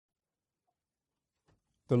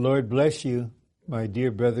The Lord bless you, my dear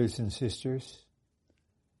brothers and sisters.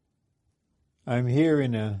 I'm here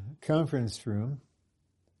in a conference room.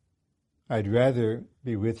 I'd rather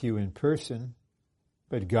be with you in person,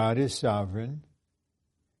 but God is sovereign,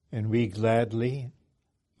 and we gladly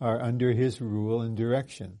are under His rule and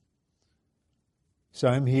direction. So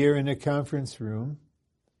I'm here in a conference room,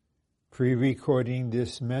 pre-recording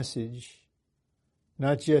this message,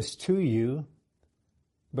 not just to you,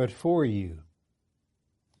 but for you.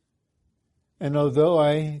 And although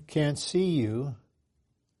I can't see you,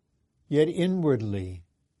 yet inwardly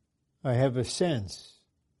I have a sense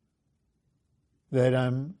that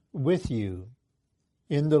I'm with you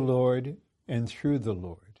in the Lord and through the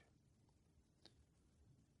Lord.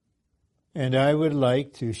 And I would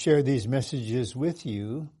like to share these messages with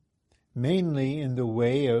you, mainly in the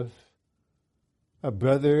way of a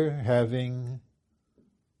brother having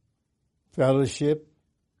fellowship,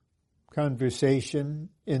 conversation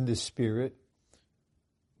in the Spirit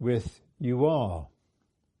with you all.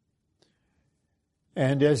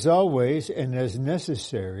 And as always, and as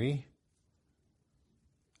necessary,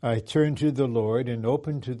 I turn to the Lord and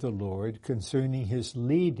open to the Lord concerning His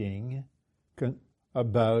leading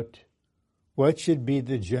about what should be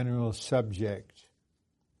the general subject.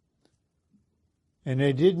 And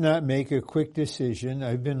I did not make a quick decision.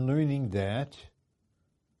 I've been learning that.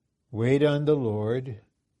 Wait on the Lord.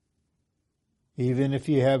 Even if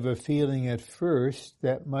you have a feeling at first,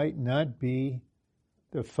 that might not be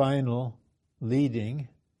the final leading.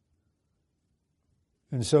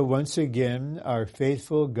 And so once again, our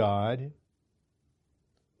faithful God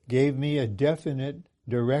gave me a definite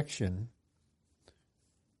direction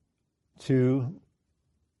to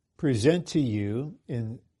present to you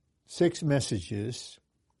in 6 messages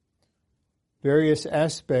various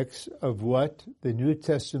aspects of what the New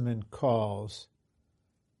Testament calls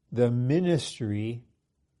the ministry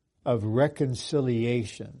of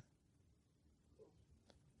reconciliation.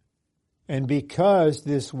 And because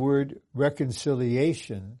this word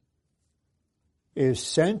reconciliation is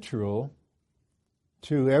central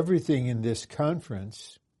to everything in this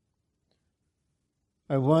conference,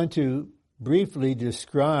 I want to briefly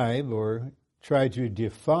describe or try to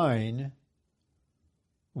define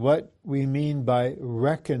what we mean by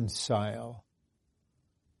reconcile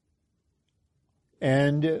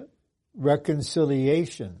and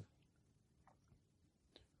reconciliation.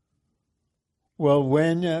 Well,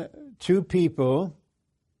 when two people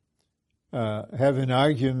have an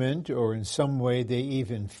argument, or in some way they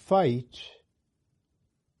even fight,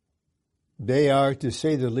 they are, to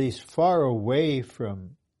say the least, far away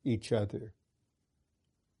from each other.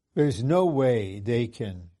 There's no way they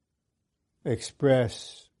can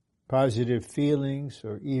express positive feelings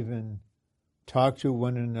or even talk to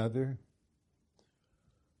one another.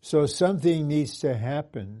 So something needs to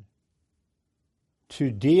happen to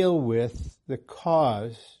deal with the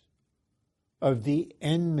cause of the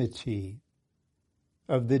enmity,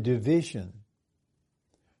 of the division,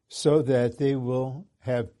 so that they will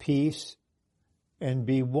have peace and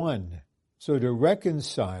be one. So to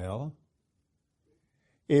reconcile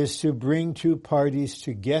is to bring two parties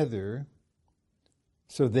together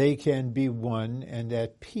so they can be one and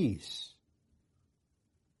at peace.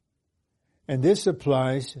 And this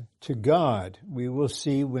applies to God. We will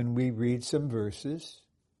see when we read some verses.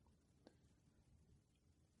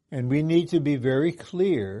 And we need to be very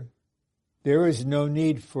clear, there is no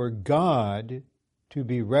need for God to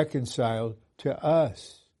be reconciled to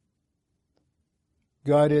us.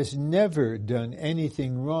 God has never done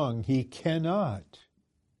anything wrong. He cannot.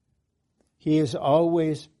 He is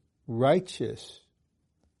always righteous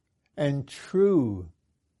and true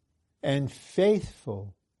and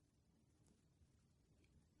faithful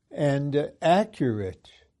and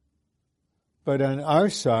accurate. But on our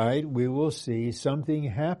side, we will see something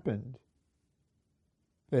happened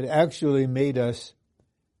that actually made us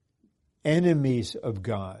enemies of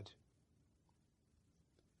God.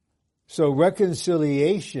 So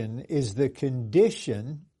reconciliation is the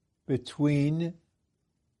condition between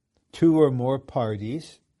two or more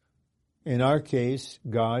parties, in our case,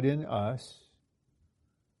 God and us.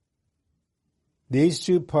 These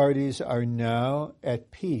two parties are now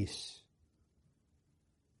at peace.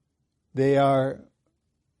 They are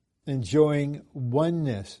enjoying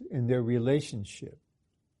oneness in their relationship.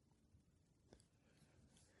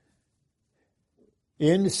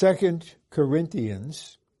 In 2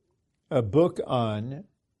 Corinthians, a book on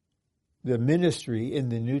the ministry in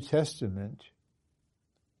the New Testament,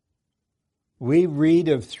 we read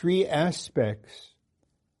of 3 aspects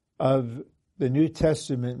of the New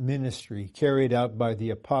Testament ministry carried out by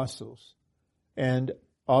the apostles and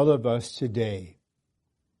all of us today.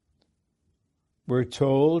 We're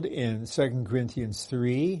told in 2 Corinthians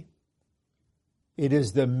 3, it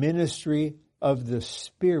is the ministry of the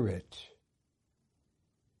Spirit.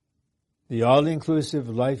 The all-inclusive,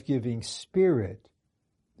 life-giving Spirit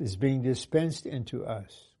is being dispensed into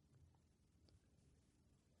us.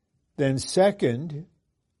 Then second,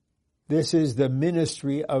 this is the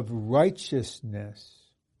ministry of righteousness.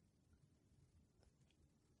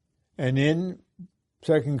 And in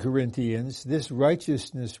 2 Corinthians, this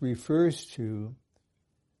righteousness refers to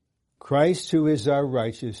Christ, who is our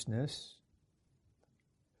righteousness,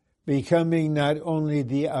 becoming not only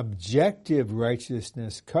the objective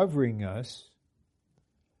righteousness covering us,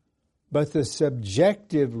 but the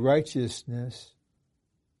subjective righteousness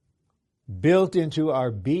built into our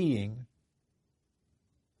being,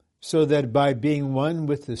 so that by being one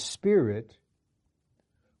with the Spirit,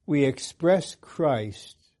 we express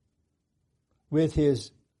Christ with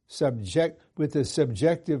the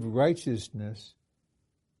subjective righteousness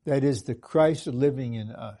that is the Christ living in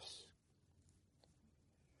us.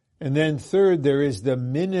 And then third, there is the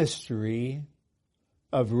ministry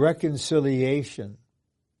of reconciliation.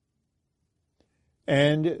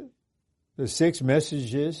 And the 6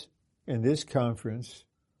 messages in this conference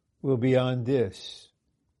will be on this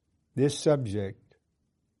subject.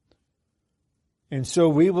 And so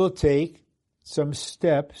we will take some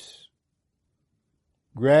steps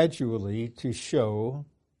gradually to show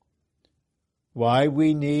why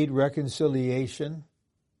we need reconciliation,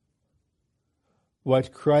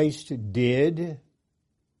 what Christ did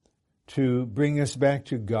to bring us back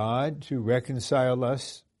to God, to reconcile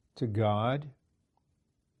us to God.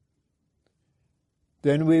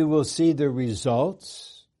 Then we will see the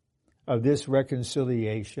results of this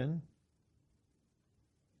reconciliation.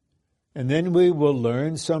 And then we will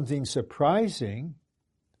learn something surprising,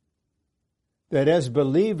 that as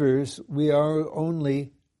believers, we are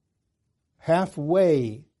only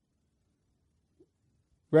halfway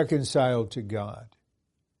reconciled to God.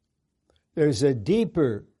 There's a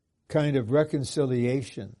deeper kind of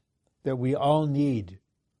reconciliation that we all need.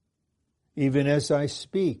 Even as I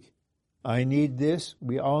speak, I need this,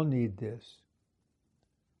 we all need this.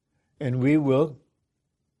 And we will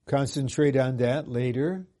concentrate on that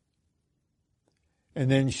later, and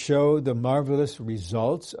then show the marvelous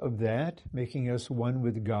results of that, making us one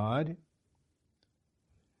with God.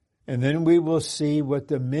 And then we will see what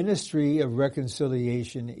the ministry of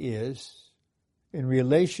reconciliation is in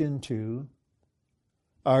relation to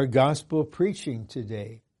our gospel preaching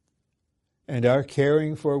today and our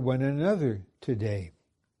caring for one another today.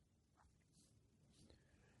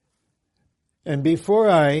 And before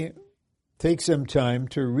I take some time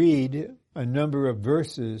to read a number of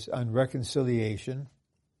verses on reconciliation,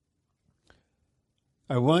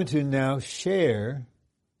 I want to now share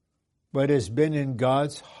what has been in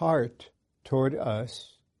God's heart toward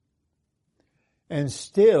us and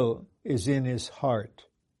still is in His heart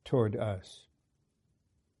toward us.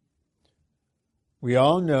 We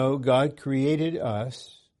all know God created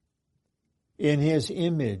us in His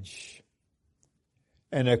image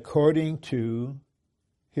and according to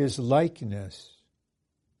His likeness.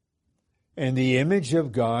 And the image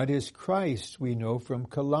of God is Christ, we know from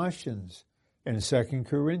Colossians and 2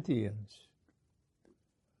 Corinthians.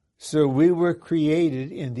 So we were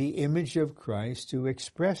created in the image of Christ to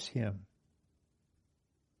express Him.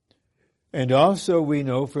 And also we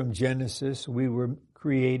know from Genesis we were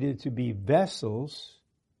created to be vessels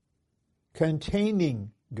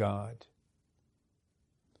containing God.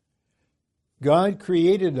 God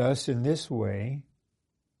created us in this way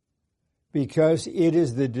because it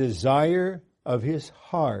is the desire of His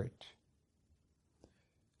heart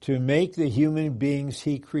to make the human beings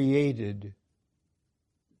He created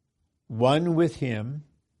one with Him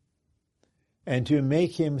and to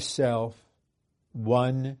make Himself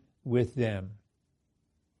one with them.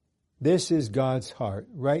 This is God's heart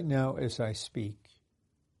right now as I speak.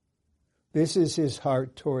 This is His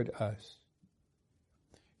heart toward us.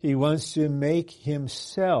 He wants to make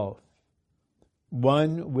Himself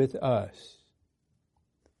one with us.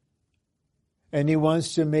 And He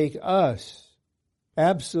wants to make us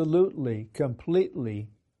absolutely, completely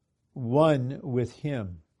one with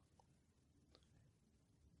Him.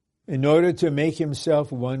 In order to make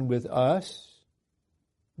Himself one with us,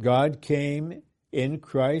 God came in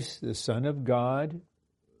Christ, the Son of God,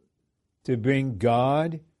 to bring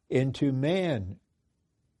God into man.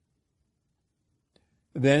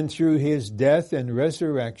 Then through His death and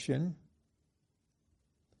resurrection,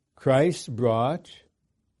 Christ brought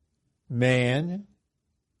man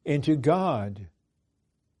into God.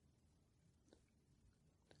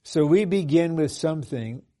 So we begin with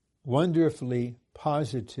something wonderfully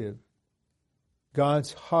positive.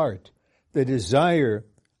 God's heart, the desire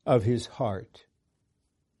of his heart.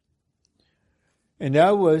 And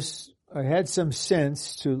I had some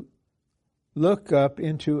sense to look up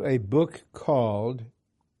into a book called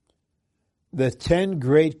The 10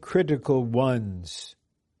 Great Critical Ones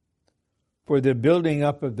for the Building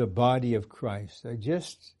Up of the Body of Christ. I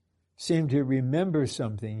just seem to remember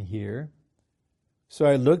something here. So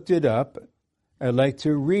I looked it up. I'd like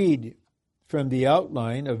to read from the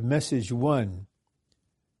outline of Message 1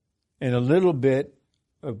 and a little bit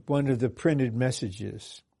of one of the printed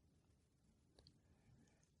messages.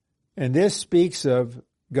 And this speaks of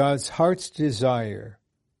God's heart's desire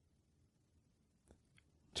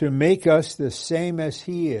to make us the same as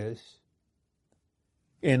he is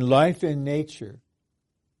in life and nature,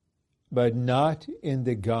 but not in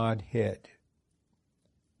the Godhead.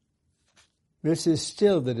 This is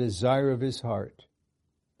still the desire of his heart,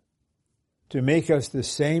 to make us the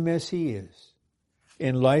same as he is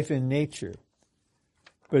in life and nature.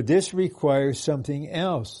 But this requires something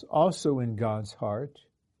else also in God's heart,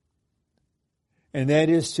 and that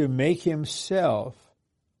is to make himself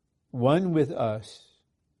one with us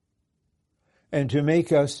and to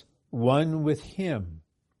make us one with him.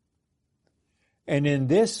 And in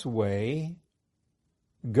this way,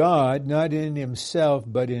 God, not in himself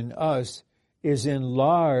but in us, is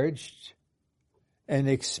enlarged and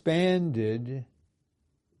expanded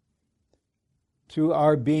to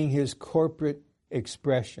our being his corporate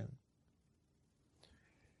expression.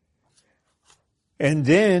 And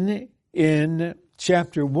then in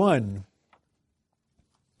chapter 1,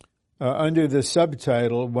 under the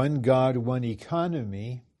subtitle, One God, One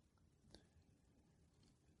Economy,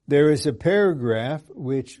 there is a paragraph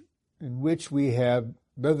in which we have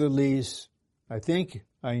Brother Lee's, I think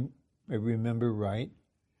I remember right,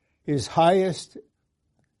 his highest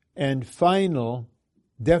and final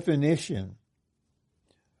definition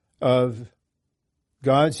of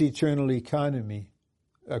God's eternal economy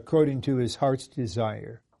according to his heart's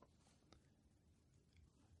desire.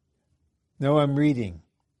 Now I'm reading.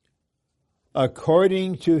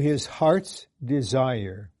 According to his heart's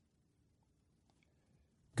desire,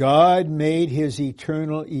 God made his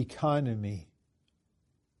eternal economy.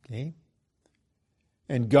 Okay?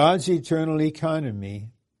 And God's eternal economy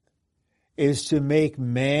is to make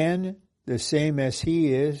man the same as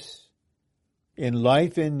he is in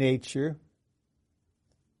life and nature,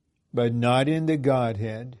 but not in the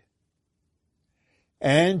Godhead,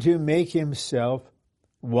 and to make himself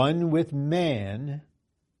one with man,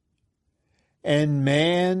 and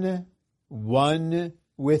man one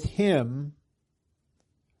with him,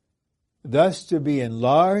 thus to be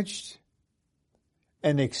enlarged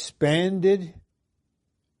and expanded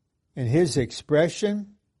in his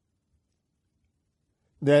expression,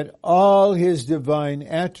 that all his divine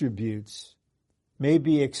attributes may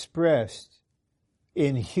be expressed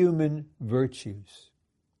in human virtues.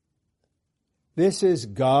 This is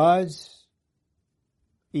God's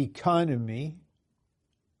economy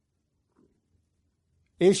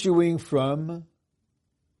issuing from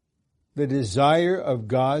the desire of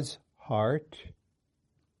God's heart,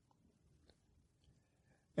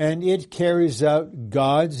 and it carries out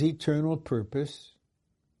God's eternal purpose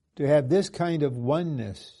to have this kind of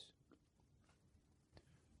oneness.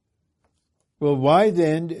 Well, why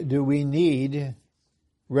then do we need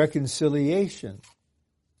reconciliation?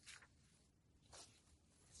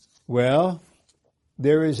 Well,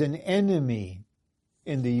 there is an enemy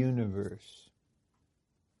in the universe.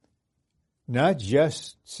 Not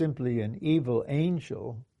just simply an evil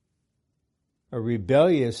angel, a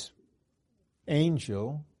rebellious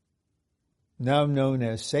angel, now known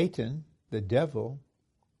as Satan, the devil.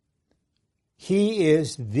 He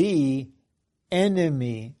is the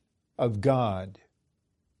enemy of God.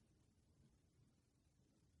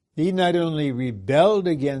 He not only rebelled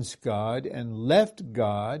against God and left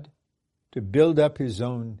God to build up his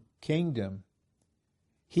own kingdom,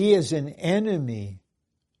 he is an enemy,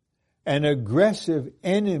 an aggressive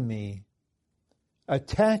enemy,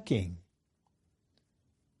 attacking.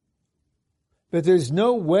 But there's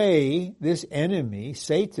no way this enemy,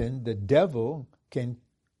 Satan, the devil, can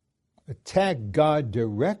attack God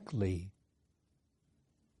directly.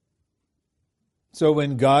 So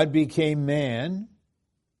when God became man,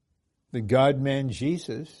 the God-man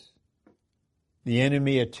Jesus, the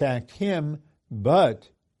enemy attacked him, but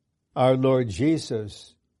our Lord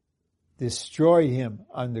Jesus destroyed him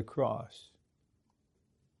on the cross.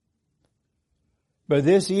 But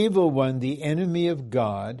this evil one, the enemy of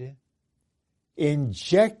God,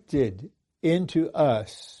 injected into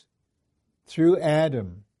us through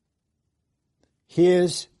Adam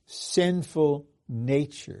his sinful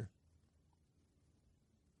nature.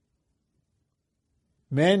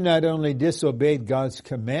 Man not only disobeyed God's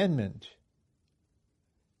commandment,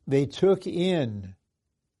 they took in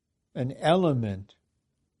an element,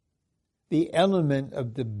 the element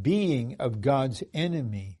of the being of God's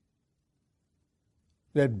enemy,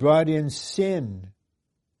 that brought in sin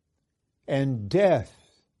and death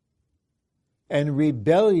and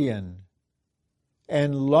rebellion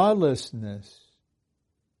and lawlessness,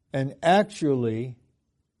 and actually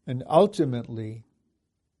and ultimately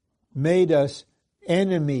made us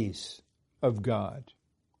enemies of God.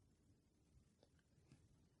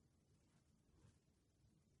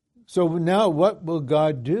 So now what will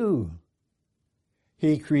God do?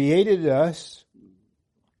 He created us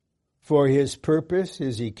for His purpose,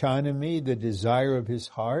 His economy, the desire of His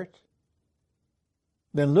heart.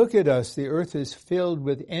 Then look at us, the earth is filled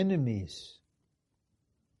with enemies.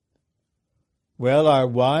 Well, our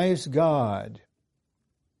wise God,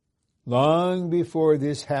 long before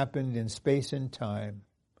this happened in space and time,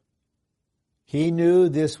 He knew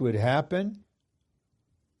this would happen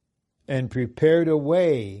and prepared a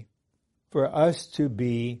way for us to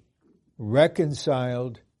be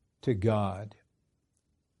reconciled to God,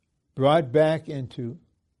 brought back into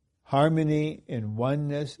harmony and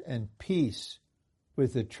oneness and peace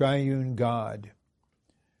with the triune God.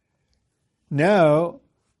 Now,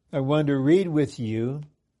 I want to read with you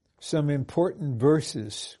some important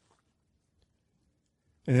verses.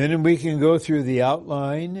 And then we can go through the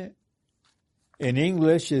outline. In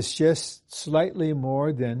English, it's just slightly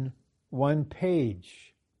more than one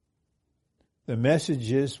page. The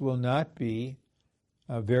messages will not be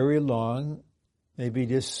very long, maybe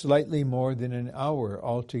just slightly more than an hour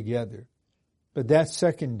altogether. But that's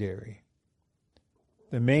secondary.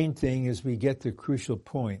 The main thing is we get the crucial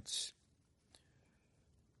points.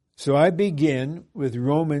 So I begin with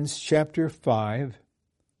Romans chapter 5,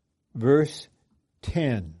 verse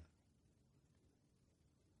 10.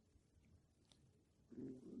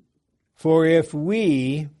 For if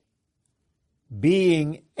we,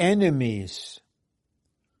 being enemies,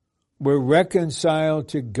 were reconciled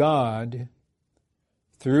to God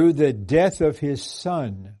through the death of His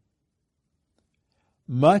Son,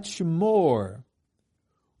 much more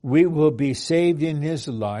we will be saved in His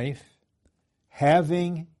life,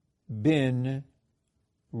 having been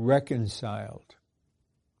reconciled.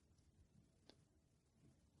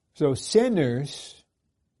 So sinners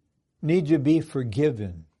need to be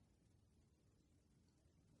forgiven.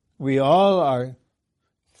 We all are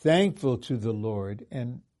thankful to the Lord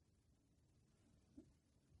and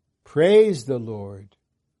praise the Lord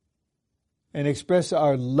and express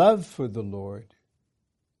our love for the Lord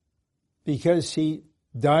because He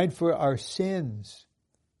died for our sins.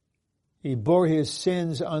 He bore His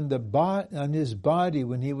sins on His body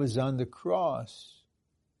when He was on the cross.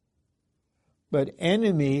 But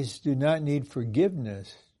enemies do not need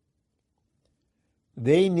forgiveness.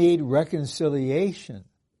 They need reconciliation.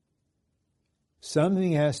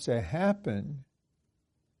 Something has to happen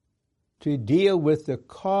to deal with the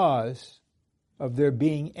cause of their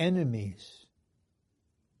being enemies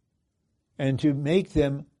and to make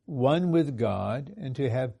them one with God and to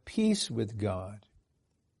have peace with God.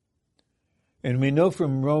 And we know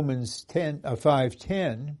from Romans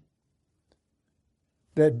 5:10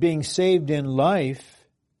 that being saved in life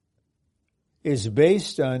is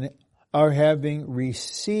based on our having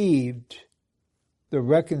received the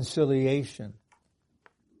reconciliation.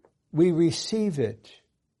 We receive it.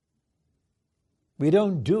 We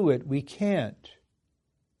don't do it. We can't.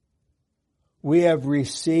 We have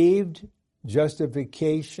received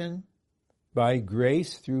justification by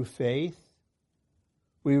grace through faith.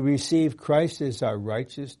 We receive Christ as our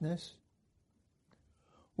righteousness.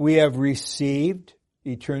 We have received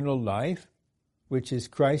eternal life, which is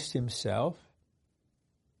Christ Himself.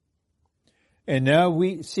 And now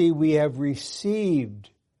we have received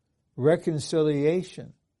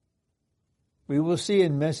reconciliation. We will see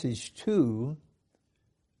in message 2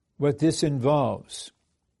 what this involves.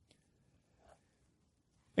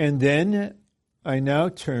 And then I now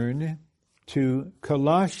turn to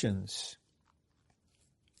Colossians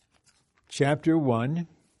chapter 1,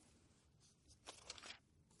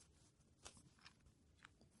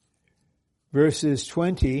 verses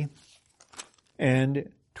 20 and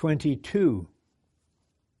 22.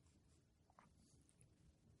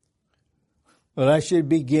 Well, I should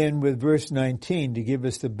begin with verse 19 to give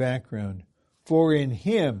us the background. For in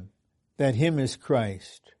Him, that Him is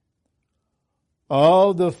Christ,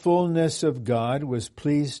 all the fullness of God was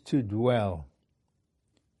pleased to dwell,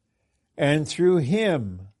 and through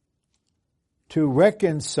Him to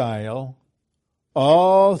reconcile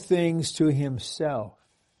all things to Himself,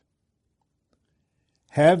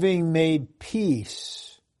 having made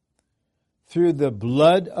peace through the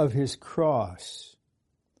blood of his cross.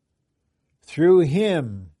 Through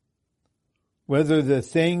him, whether the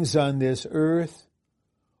things on this earth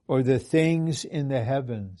or the things in the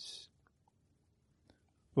heavens.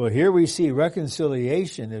 Well, here we see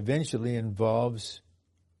reconciliation eventually involves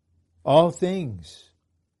all things.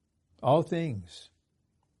 All things.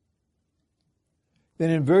 Then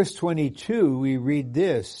in verse 22, we read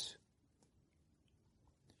this.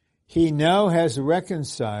 He now has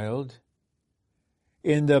reconciled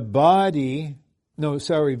in the body,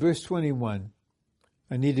 verse 21.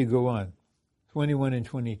 I need to go on. 21 and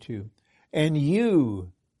 22. And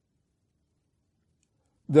you,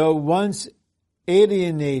 though once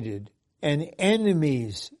alienated and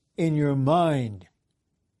enemies in your mind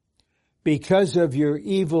because of your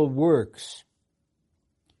evil works,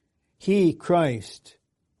 he, Christ,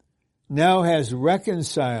 now has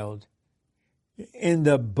reconciled in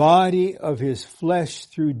the body of his flesh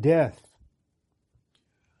through death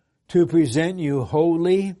to present you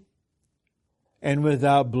holy and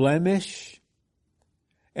without blemish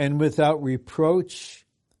and without reproach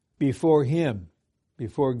before him,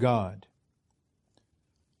 before God.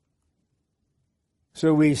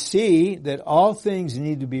 So we see that all things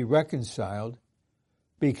need to be reconciled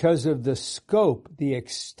because of the scope, the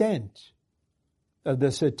extent of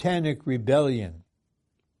the satanic rebellion.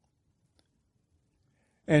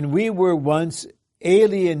 And we were once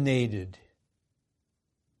alienated.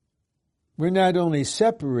 We're not only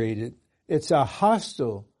separated, it's a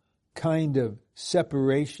hostile kind of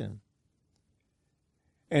separation.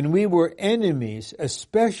 And we were enemies,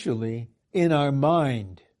 especially in our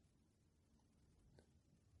mind.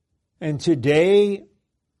 And today,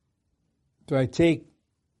 do I take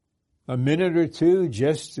a minute or two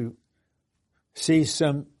just to see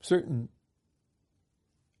some certain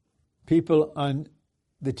people on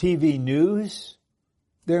the TV news?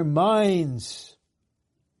 Their minds,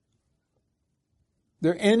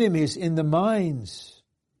 they're enemies in the minds.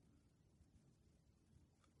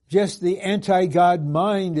 Just the anti-God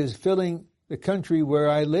mind is filling the country where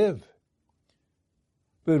I live.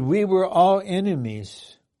 But we were all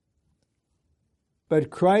enemies. But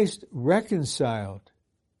Christ reconciled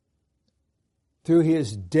through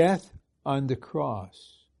his death on the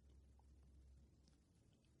cross.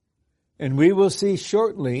 And we will see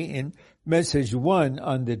shortly in message 1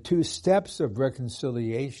 on the 2 steps of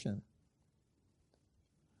reconciliation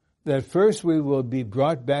that first we will be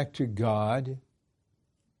brought back to God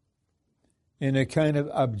in a kind of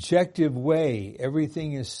objective way.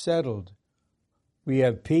 Everything is settled. We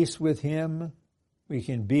have peace with him. We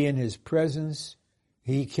can be in his presence.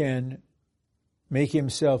 He can make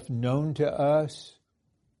himself known to us,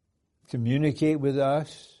 communicate with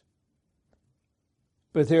us.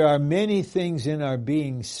 But there are many things in our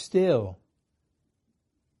being still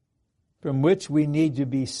from which we need to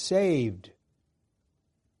be saved.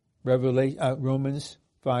 Romans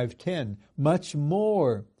 5:10. Much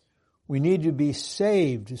more. We need to be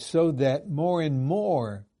saved so that more and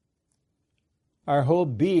more our whole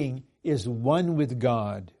being is one with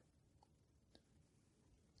God.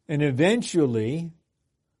 And eventually,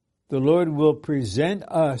 the Lord will present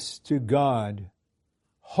us to God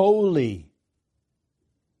holy.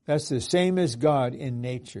 That's the same as God in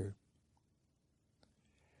nature.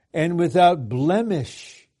 And without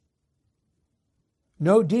blemish,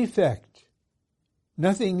 no defect,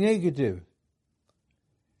 nothing negative.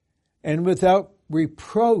 And without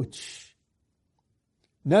reproach,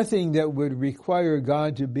 nothing that would require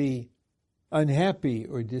God to be unhappy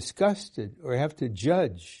or disgusted or have to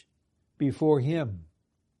judge before him.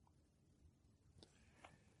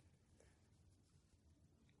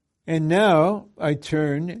 And now I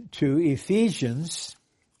turn to Ephesians,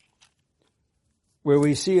 where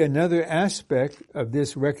we see another aspect of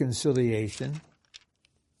this reconciliation.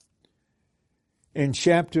 In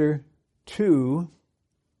chapter 2,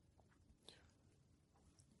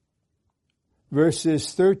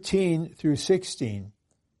 verses 13 through 16.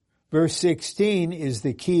 Verse 16 is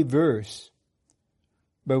the key verse,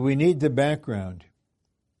 but we need the background.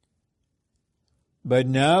 But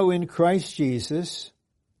now in Christ Jesus,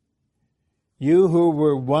 you who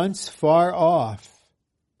were once far off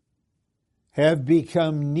have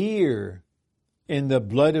become near in the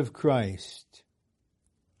blood of Christ.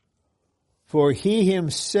 For he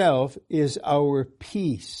himself is our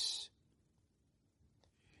peace.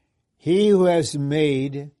 He who has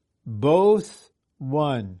made both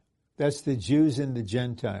one, that's the Jews and the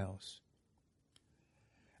Gentiles,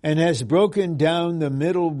 and has broken down the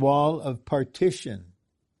middle wall of partition,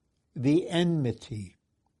 the enmity,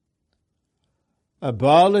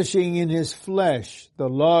 abolishing in his flesh the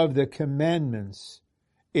law of the commandments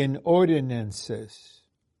in ordinances,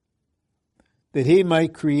 that he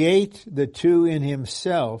might create the two in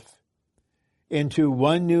himself into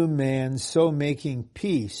one new man, so making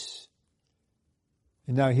peace.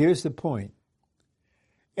 And now here's the point.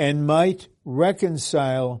 And might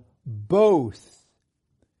reconcile both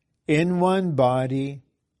in one body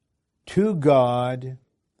to God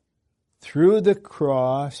through the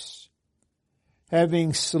cross,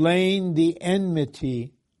 having slain the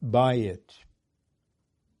enmity by it.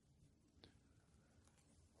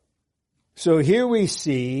 So here we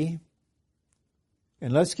see,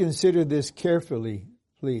 and let's consider this carefully,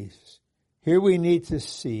 please. Here we need to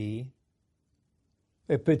see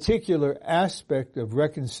a particular aspect of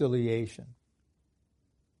reconciliation.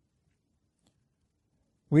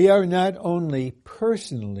 We are not only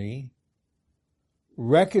personally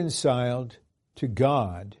reconciled to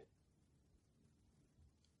God,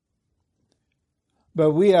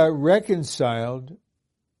 but we are reconciled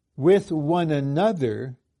with one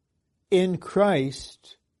another in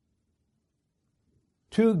Christ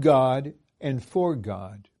to God and for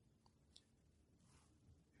God.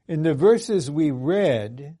 In the verses we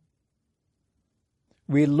read,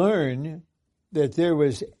 we learn that there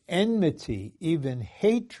was enmity, even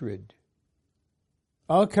hatred,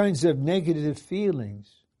 all kinds of negative feelings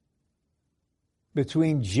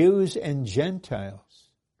between Jews and Gentiles.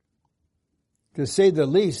 To say the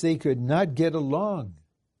least, they could not get along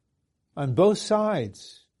on both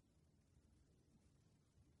sides.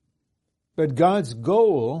 But God's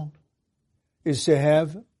goal is to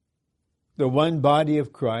have the one body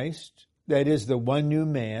of Christ, that is the one new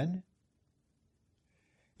man,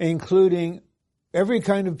 including every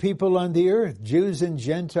kind of people on the earth, Jews and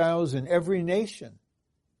Gentiles in every nation.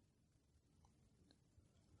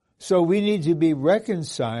 So we need to be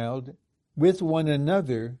reconciled with one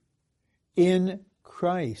another in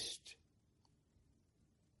Christ.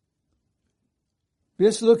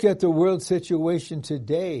 Just look at the world situation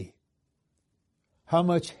today. How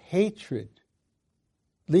much hatred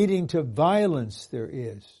leading to violence there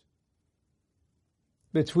is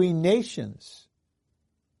between nations,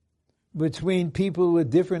 between people with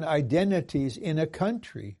different identities in a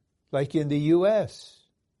country, like in the U.S.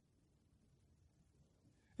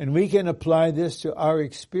 And we can apply this to our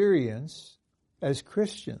experience as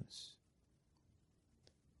Christians.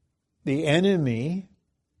 The enemy,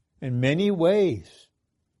 in many ways,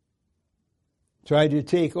 tried to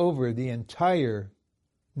take over the entire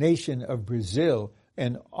nation of Brazil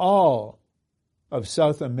and all of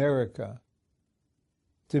South America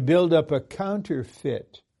to build up a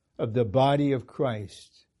counterfeit of the body of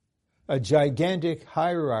Christ, a gigantic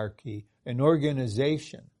hierarchy, an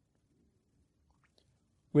organization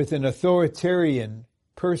with an authoritarian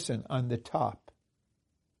person on the top.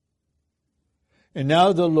 And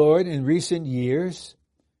now the Lord, in recent years,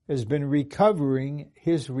 has been recovering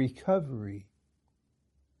his recovery.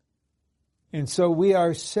 And so we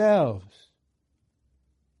ourselves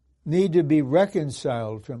need to be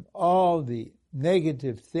reconciled from all the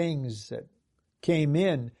negative things that came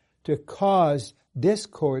in to cause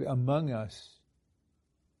discord among us.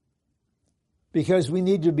 Because we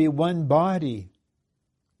need to be one body,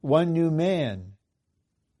 one new man.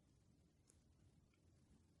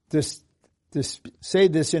 To say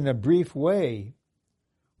this in a brief way,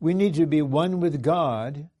 we need to be one with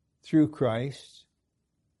God through Christ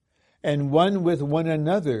and one with one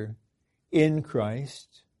another in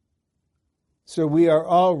Christ. So we are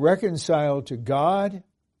all reconciled to God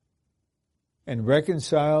and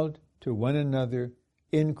reconciled to one another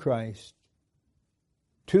in Christ,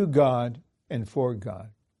 to God and for God.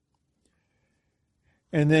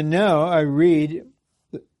 And then now I read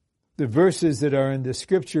the verses that are in the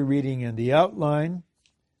scripture reading and the outline,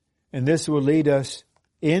 and this will lead us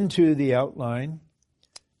into the outline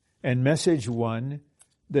and message 1,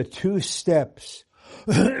 the 2 steps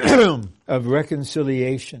of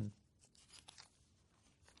reconciliation.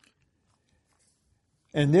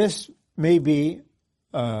 And this may be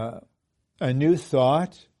a new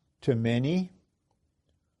thought to many,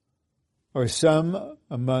 or some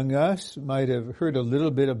among us might have heard a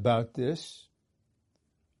little bit about this.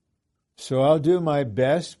 So I'll do my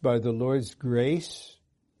best by the Lord's grace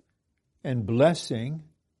and blessing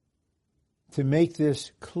to make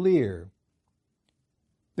this clear.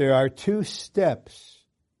 There are 2 steps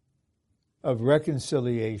of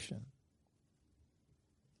reconciliation.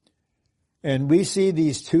 And we see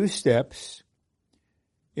these 2 steps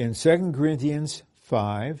in 2 Corinthians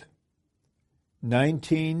 5,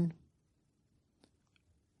 19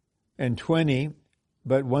 and 20.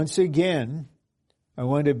 But once again, I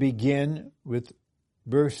want to begin with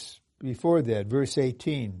verse before that, verse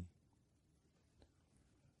 18.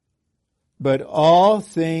 But all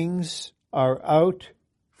things are out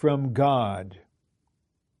from God,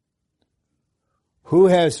 who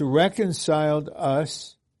has reconciled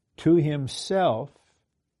us to himself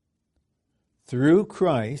through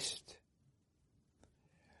Christ,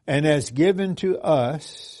 and has given to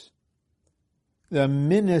us the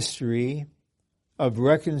ministry of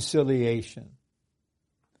reconciliation.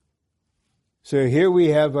 So here we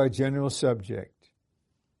have our general subject,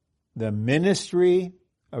 the ministry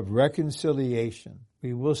of reconciliation.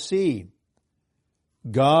 We will see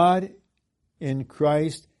God in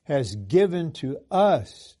Christ has given to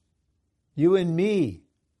us, you and me,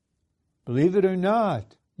 believe it or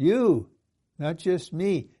not, you, not just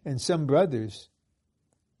me and some brothers,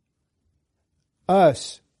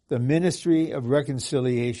 us, the ministry of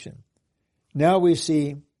reconciliation. Now we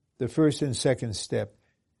see the first and second step,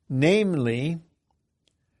 namely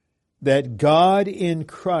that God in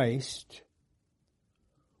Christ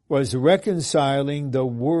was reconciling the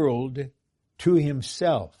world to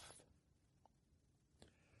himself,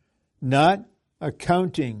 not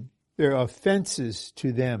accounting their offenses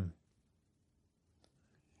to them,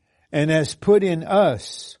 and has put in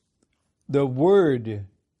us the word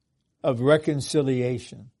of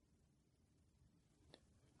reconciliation.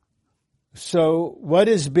 So what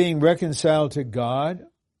is being reconciled to God?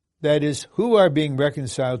 That is, who are being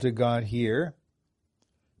reconciled to God here?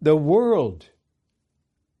 The world.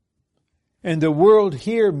 And the world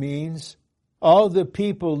here means all the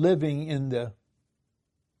people living in the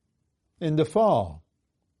fall.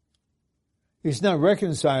 He's not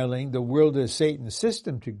reconciling the world as Satan's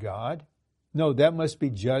system to God. No, that must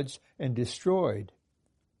be judged and destroyed.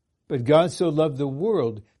 But God so loved the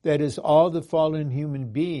world, that is all the fallen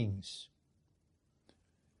human beings.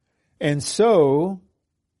 And so,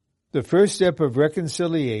 the first step of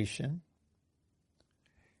reconciliation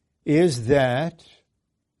is that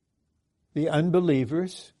the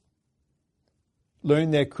unbelievers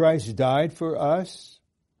learn that Christ died for us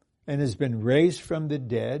and has been raised from the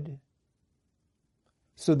dead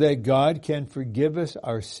so that God can forgive us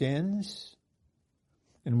our sins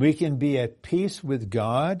and we can be at peace with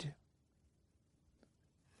God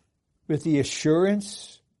with the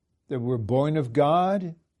assurance that we're born of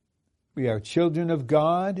God, we are children of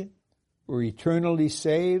God, we're eternally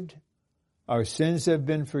saved, our sins have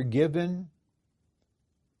been forgiven.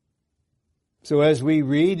 So as we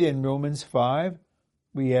read in Romans 5,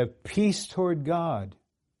 we have peace toward God.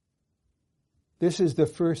 This is the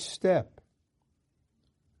first step.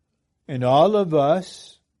 And all of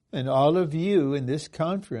us and all of you in this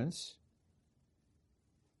conference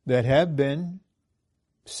that have been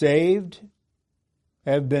saved,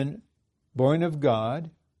 have been born of God,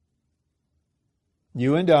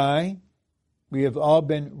 you and I, we have all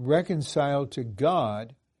been reconciled to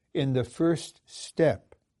God in the first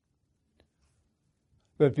step.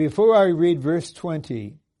 But before I read verse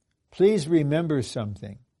 20, please remember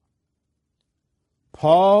something.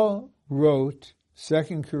 Paul wrote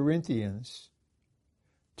 2 Corinthians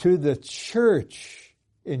to the church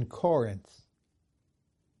in Corinth.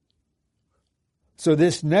 So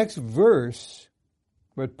this next verse,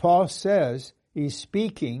 what Paul says, he's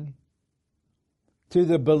speaking to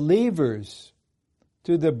the believers,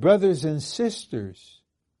 to the brothers and sisters,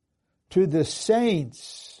 to the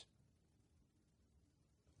saints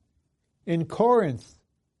in Corinth,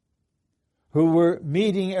 who were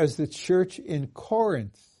meeting as the church in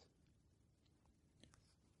Corinth.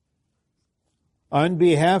 On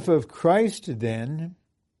behalf of Christ, then,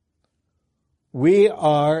 we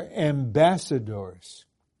are ambassadors.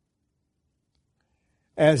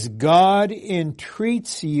 As God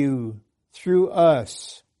entreats you through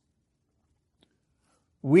us,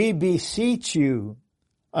 we beseech you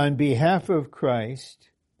on behalf of Christ,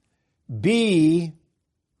 be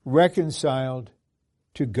reconciled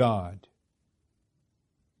to God.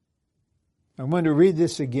 I want to read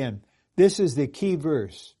this again. This is the key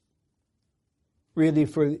verse, really,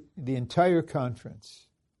 for the entire conference.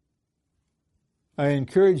 I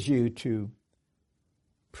encourage you to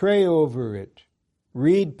pray over it,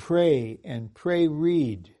 read, pray, and pray,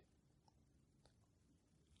 read.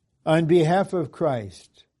 On behalf of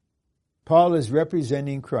Christ, Paul is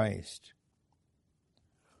representing Christ.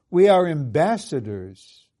 We are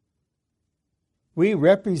ambassadors. We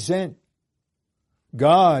represent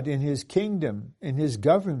God in His kingdom, in His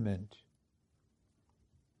government.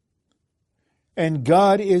 And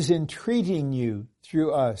God is entreating you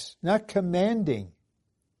through us, not commanding,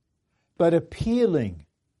 but appealing,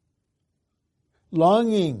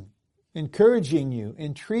 longing, encouraging you,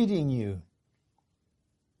 entreating you.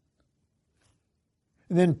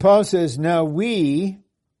 And then Paul says, now we,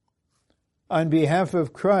 on behalf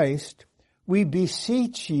of Christ, we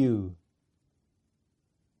beseech you,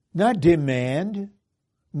 not demand,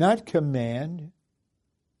 not command.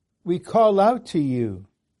 We call out to you.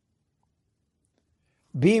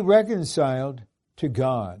 Be reconciled to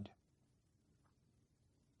God.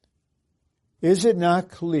 Is it not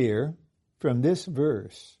clear from this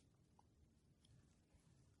verse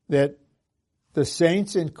that the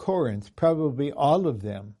saints in Corinth, probably all of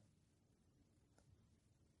them,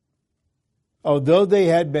 although they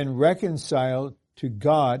had been reconciled to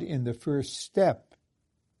God in the first step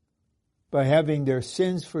by having their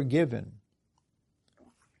sins forgiven,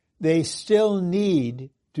 they still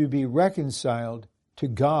need to be reconciled to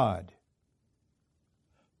God?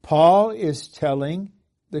 Paul is telling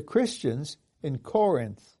the Christians in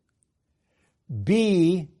Corinth,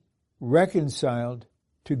 be reconciled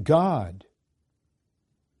to God.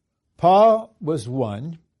 Paul was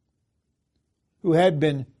one who had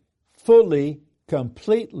been fully,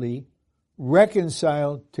 completely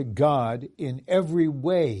reconciled to God in every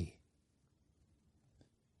way.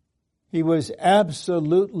 He was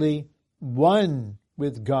absolutely one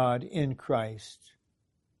with God in Christ.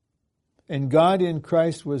 And God in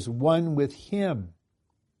Christ was one with him.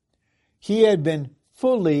 He had been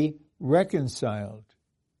fully reconciled.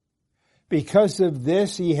 Because of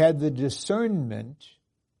this, he had the discernment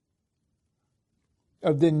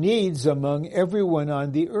of the needs among everyone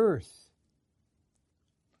on the earth.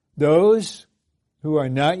 Those who are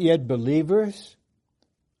not yet believers,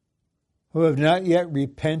 who have not yet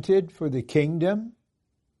repented for the kingdom,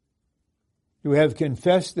 who have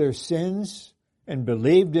confessed their sins and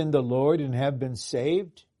believed in the Lord and have been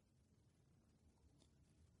saved.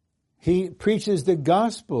 He preaches the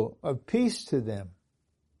gospel of peace to them.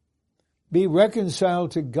 Be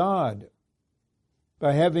reconciled to God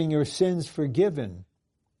by having your sins forgiven.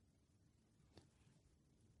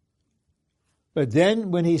 But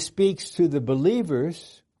then when he speaks to the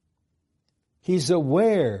believers, he's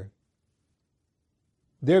aware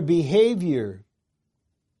their behavior,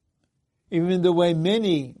 even the way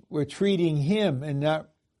many were treating him and not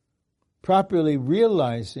properly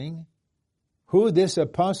realizing who this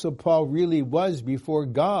Apostle Paul really was before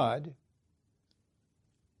God.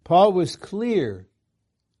 Paul was clear,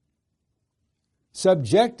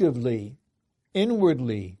 subjectively,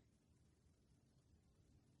 inwardly.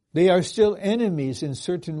 They are still enemies in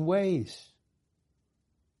certain ways.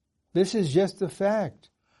 This is just a fact.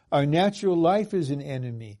 Our natural life is an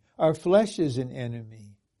enemy. Our flesh is an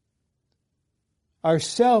enemy. Our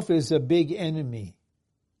self is a big enemy.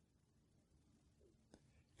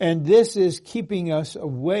 And this is keeping us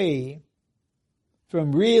away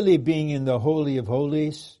from really being in the Holy of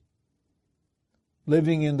Holies,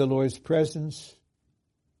 living in the Lord's presence,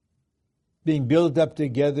 being built up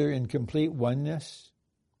together in complete oneness.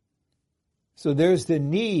 So there's the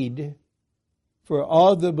need for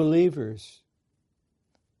all the believers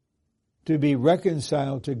to be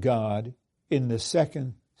reconciled to God in the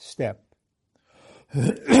second step.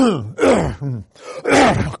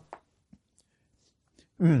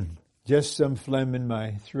 Just some phlegm in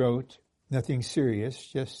my throat. Nothing serious,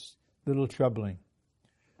 just a little troubling.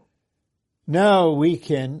 Now we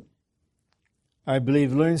can, I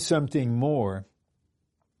believe, learn something more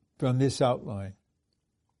from this outline.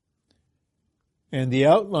 And the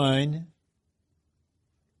outline,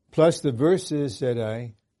 plus the verses that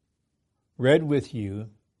I read with you,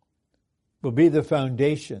 will be the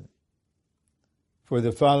foundation for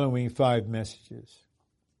the following 5 messages.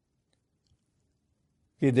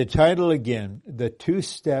 Okay, the title again, The 2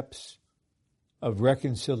 Steps of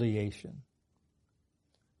Reconciliation.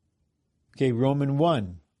 Okay, Romans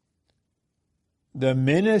 1. The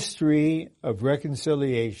ministry of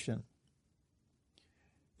reconciliation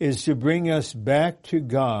is to bring us back to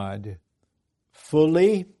God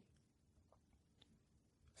fully,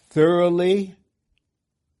 thoroughly,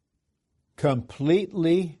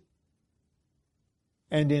 completely,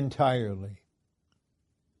 and entirely.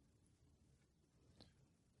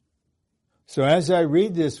 So as I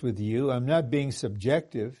read this with you, I'm not being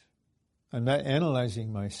subjective. I'm not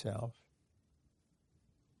analyzing myself.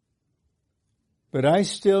 But I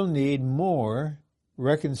still need more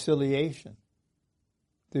reconciliation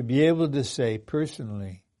to be able to say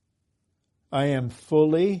personally, I am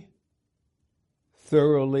fully,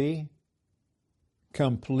 thoroughly,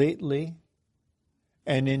 completely,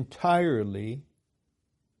 and entirely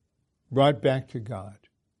brought back to God.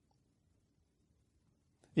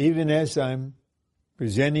 Even as I'm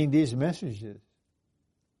presenting these messages,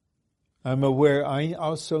 I'm aware I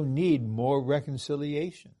also need more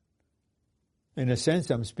reconciliation. In a sense,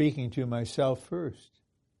 I'm speaking to myself first.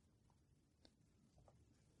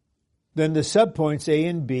 Then the subpoints A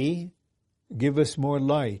and B give us more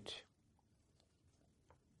light.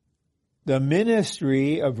 The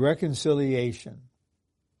ministry of reconciliation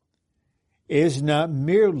is not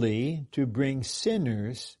merely to bring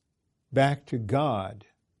sinners back to God,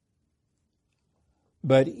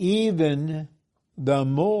 but even the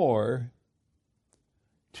more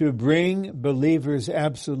to bring believers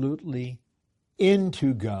absolutely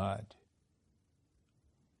into God.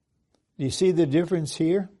 Do you see the difference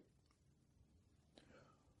here?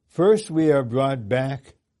 First, we are brought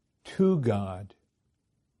back to God.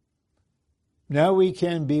 Now we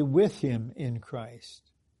can be with Him in Christ.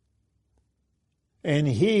 And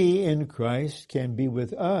He in Christ can be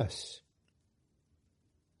with us.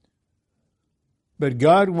 But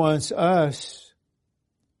God wants us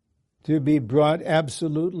to be brought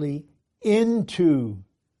absolutely into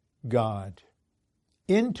God,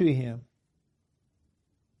 into Him.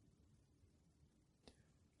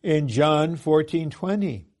 In John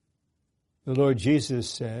 14:20, the Lord Jesus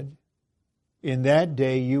said, "In that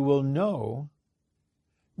day you will know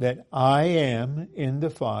that I am in the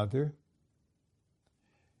Father,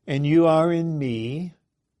 and you are in me,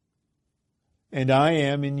 and I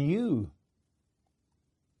am in you."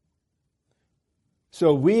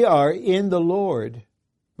 So we are in the Lord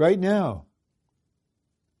right now.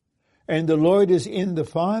 And the Lord is in the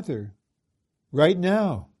Father right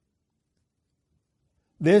now.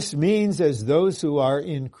 This means, as those who are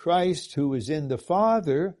in Christ, who is in the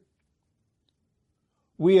Father,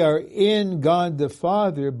 we are in God the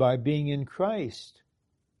Father by being in Christ.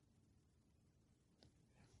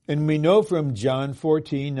 And we know from John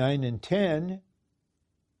 14:9 and 10,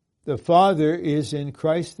 the Father is in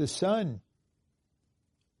Christ the Son.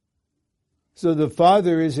 So the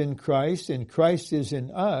Father is in Christ, and Christ is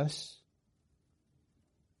in us.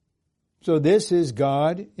 So this is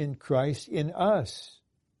God in Christ in us.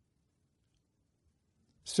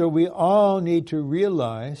 So we all need to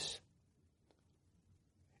realize,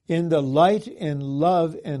 in the light and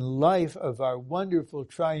love and life of our wonderful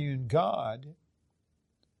triune God,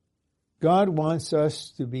 God wants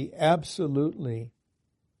us to be absolutely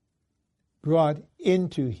brought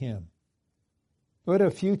into Him. What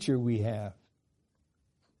a future we have.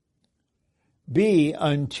 B,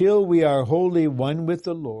 until we are wholly one with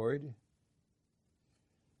the Lord,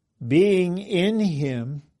 being in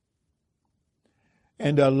Him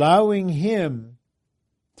and allowing Him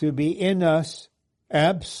to be in us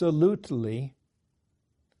absolutely,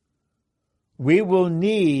 we will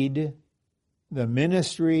need the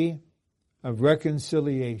ministry of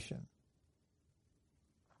reconciliation.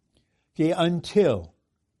 Okay, until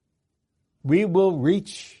we will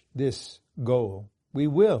reach this goal, we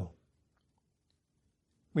will.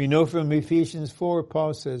 We know from Ephesians 4,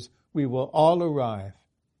 Paul says, we will all arrive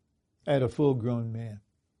at a full-grown man.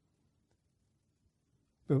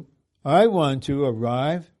 But I want to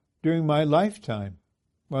arrive during my lifetime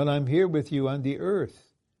while I'm here with you on the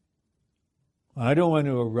earth. I don't want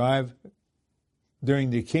to arrive during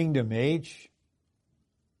the kingdom age.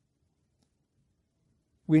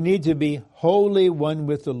 We need to be wholly one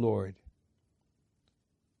with the Lord.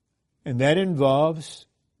 And that involves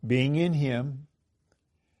being in Him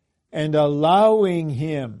and allowing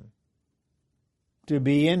Him to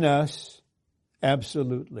be in us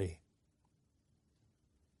absolutely.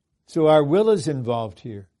 So our will is involved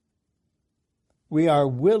here. We are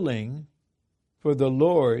willing for the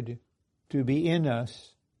Lord to be in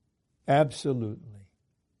us absolutely.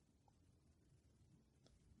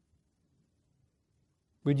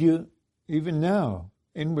 Would you, even now,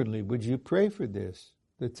 inwardly, would you pray for this?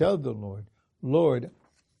 To tell the Lord, Lord,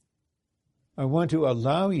 I want to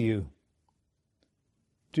allow you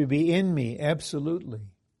to be in me absolutely.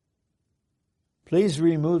 Please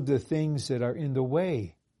remove the things that are in the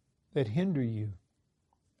way, that hinder you.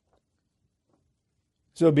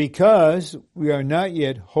 So because we are not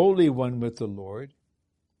yet wholly one with the Lord,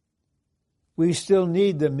 we still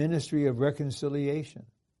need the ministry of reconciliation.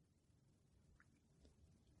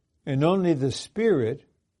 And only the Spirit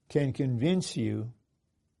can convince you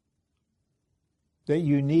that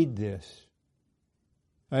you need this.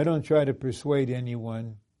 I don't try to persuade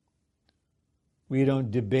anyone. We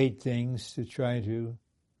don't debate things to try to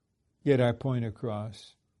get our point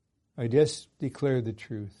across. I just declare the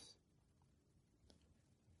truth.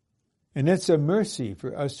 And it's a mercy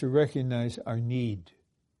for us to recognize our need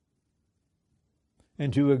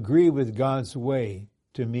and to agree with God's way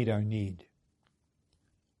to meet our need.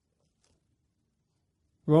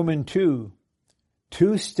 Romans 2,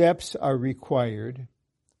 2 steps are required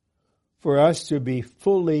for us to be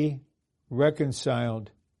fully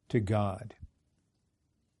reconciled to God.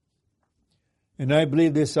 And I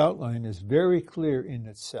believe this outline is very clear in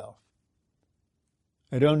itself.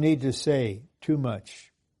 I don't need to say too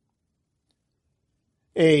much.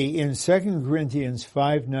 In 2 Corinthians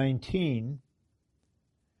 5:19,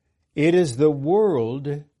 it is the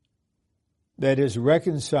world that is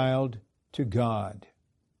reconciled to God.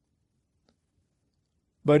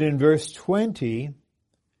 But in verse 20,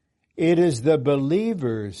 it is the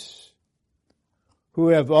believers who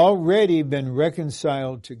have already been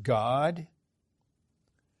reconciled to God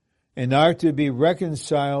and are to be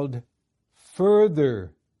reconciled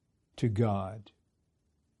further to God.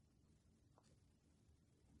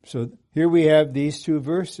 So here we have these two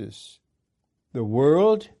verses, the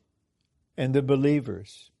world and the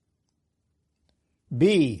believers.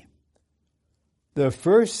 B, the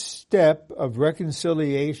first step of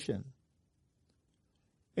reconciliation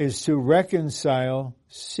is to reconcile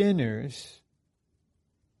sinners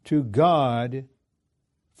to God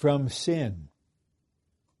from sin.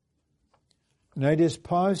 And I just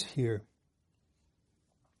pause here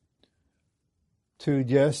to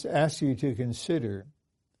just ask you to consider,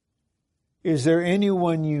 is there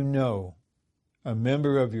anyone you know, a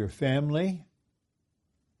member of your family,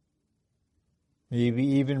 maybe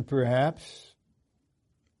even perhaps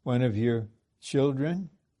one of your children,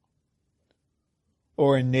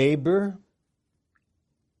 or a neighbor,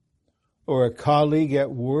 or a colleague at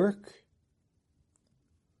work,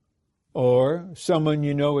 or someone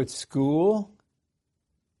you know at school,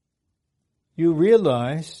 you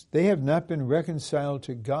realize they have not been reconciled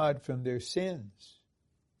to God from their sins.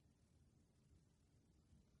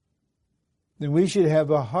 Then we should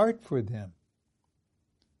have a heart for them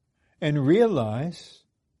and realize,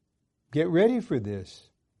 get ready for this.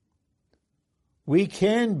 We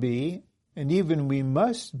can be, and even we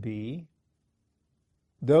must be,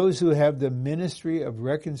 those who have the ministry of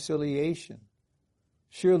reconciliation.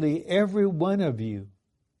 Surely every one of you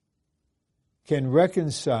can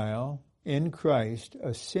reconcile in Christ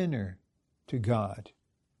a sinner to God.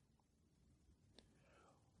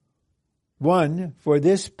 1, for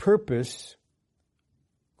this purpose,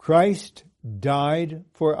 Christ died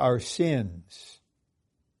for our sins,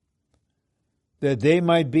 that they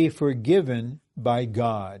might be forgiven by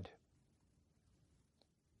God.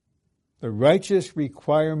 The righteous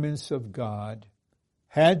requirements of God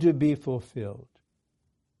had to be fulfilled.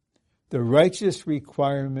 The righteous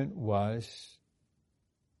requirement was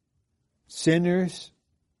sinners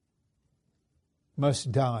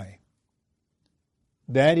must die.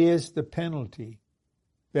 That is the penalty.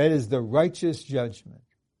 That is the righteous judgment.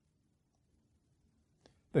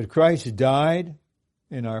 But Christ died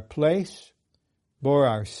in our place, bore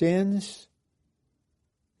our sins,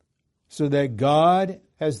 so that God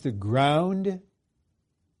has the ground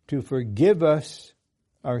to forgive us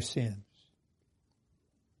our sins.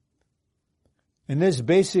 And this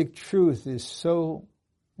basic truth is so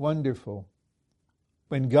wonderful.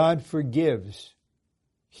 When God forgives,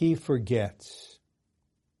 He forgets.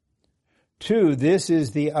 2, this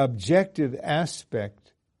is the objective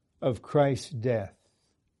aspect of Christ's death.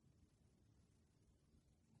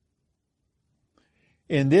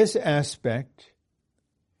 In this aspect,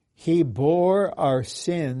 He bore our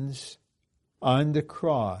sins on the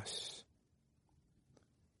cross,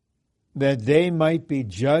 that they might be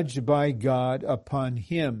judged by God upon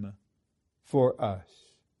Him for us.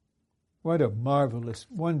 What a marvelous,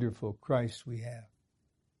 wonderful Christ we have.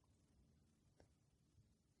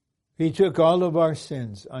 He took all of our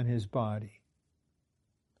sins on His body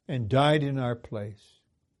and died in our place.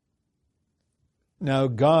 Now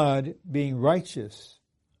God, being righteous,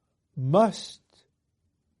 must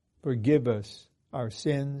forgive us our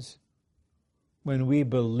sins when we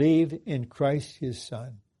believe in Christ His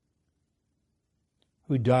Son,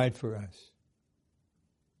 who died for us.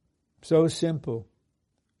 So simple,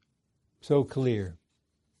 so clear.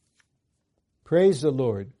 Praise the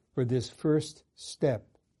Lord for this first step.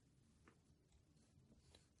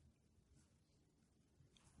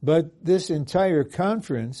 But this entire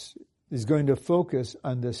conference is going to focus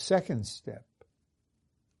on the second step,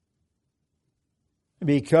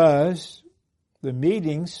 because the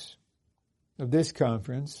meetings of this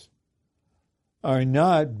conference are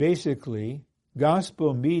not basically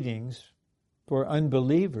gospel meetings for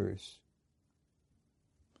unbelievers.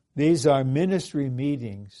 These are ministry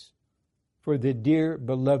meetings for the dear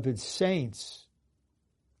beloved saints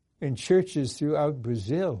in churches throughout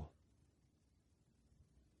Brazil,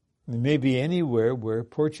 and maybe anywhere where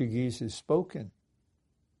Portuguese is spoken.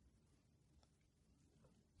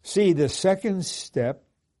 See, the second step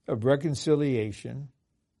of reconciliation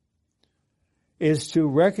is to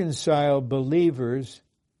reconcile believers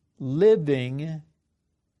living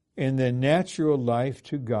in the natural life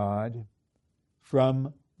to God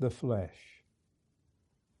from the flesh.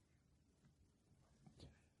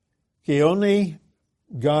 Okay, only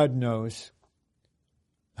God knows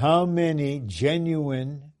how many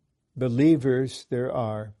genuine believers there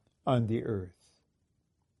are on the earth.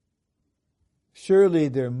 Surely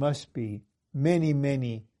there must be many,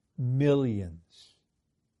 many millions.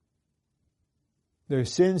 Their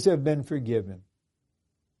sins have been forgiven.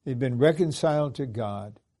 They've been reconciled to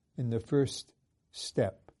God in the first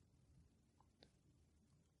step.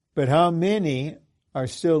 But how many are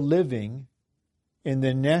still living in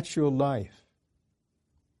the natural life?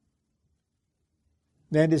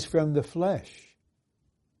 That is from the flesh.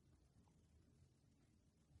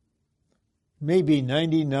 Maybe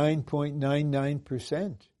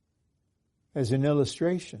 99.99% as an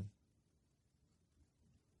illustration.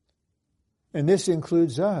 And this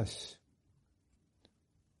includes us.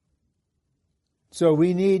 So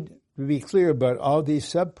we need to be clear about all these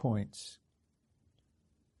subpoints.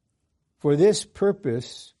 For this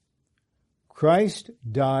purpose, Christ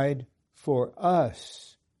died for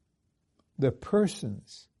us, the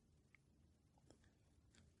persons,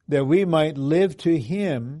 that we might live to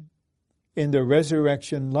Him in the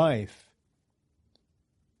resurrection life.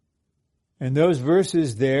 And those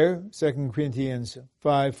verses there, 2 Corinthians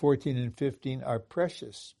 5:14 and 15, are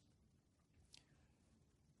precious.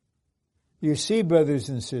 You see, brothers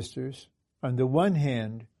and sisters, on the one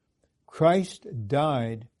hand, Christ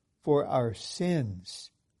died for our sins.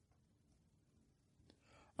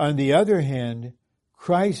 On the other hand,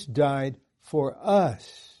 Christ died for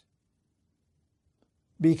us.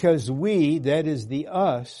 Because we, that is the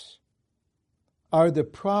us, are the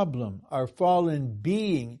problem. Our fallen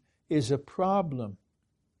being is a problem.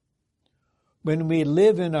 When we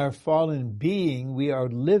live in our fallen being, we are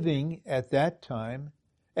living at that time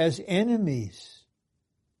as enemies.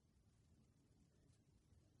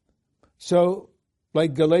 So,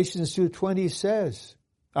 like Galatians 2:20 says,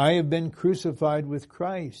 I have been crucified with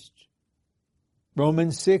Christ.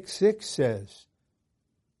 Romans 6:6 says,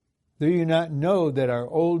 do you not know that our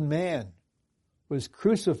old man was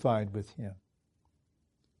crucified with Him?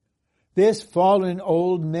 This fallen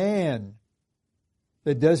old man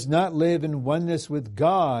that does not live in oneness with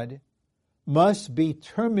God must be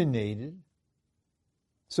terminated.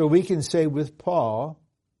 So we can say with Paul,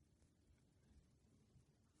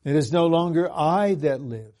 it is no longer I that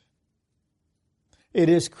live. It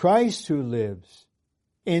is Christ who lives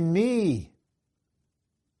in me.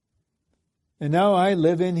 And now I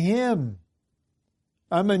live in Him.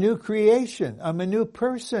 I'm a new creation. I'm a new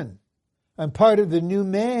person. I'm part of the new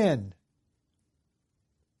man.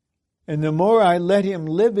 And the more I let Him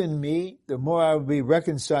live in me, the more I will be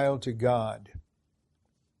reconciled to God.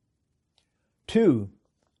 2,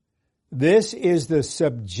 this is the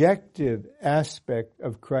subjective aspect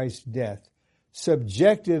of Christ's death.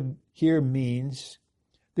 Subjective here means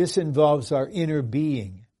this involves our inner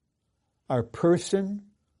being, our person,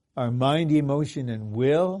 our mind, emotion, and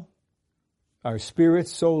will, our spirit,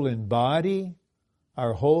 soul, and body,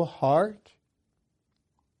 our whole heart.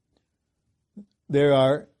 There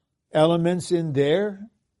are elements in there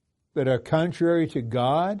that are contrary to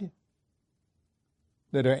God,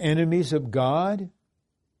 that are enemies of God.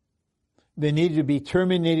 They need to be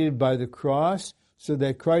terminated by the cross so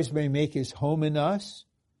that Christ may make His home in us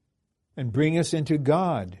and bring us into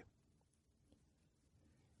God.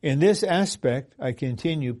 In this aspect, I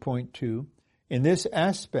continue, point 2, in this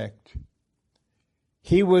aspect,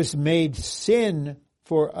 He was made sin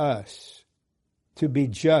for us to be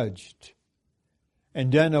judged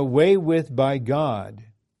and done away with by God,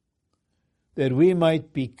 that we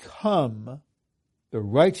might become the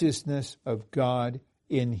righteousness of God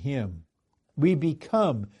in Him. We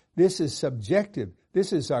become. This is subjective.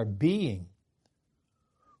 This is our being.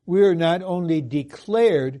 We are not only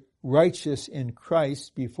declared righteous in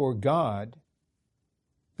Christ before God,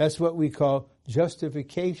 that's what we call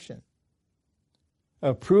justification,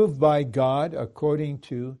 approved by God according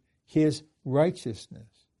to His righteousness.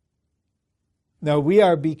 Now we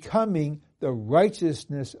are becoming the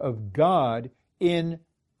righteousness of God in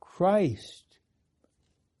Christ.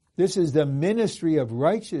 This is the ministry of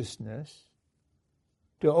righteousness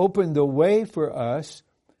to open the way for us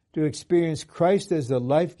to experience Christ as the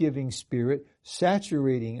life-giving Spirit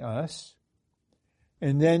saturating us.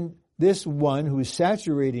 And then this one who's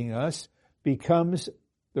saturating us becomes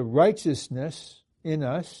the righteousness in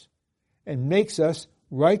us and makes us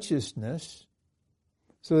righteousness,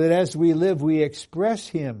 so that as we live, we express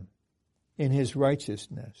Him in His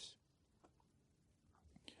righteousness.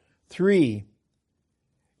 3,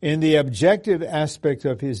 in the objective aspect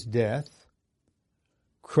of His death,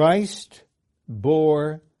 Christ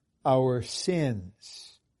bore our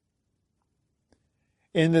sins.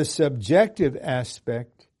 In the subjective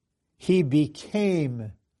aspect, he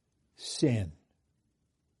became sin.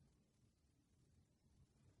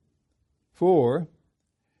 For,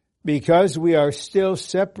 because we are still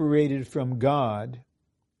separated from God,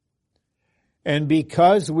 and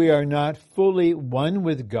because we are not fully one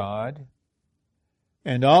with God,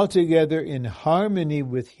 and altogether in harmony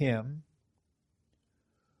with Him,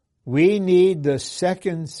 we need the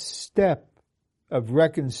second step of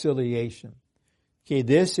reconciliation. Okay,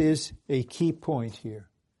 this is a key point here.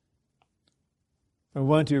 I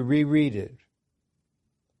want to reread it.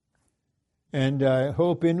 And I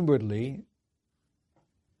hope inwardly,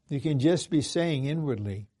 you can just be saying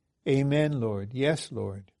inwardly, Amen, Lord. Yes,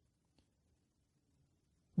 Lord.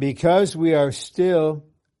 Because we are still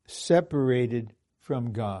separated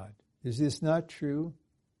from God. Is this not true?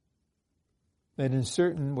 That in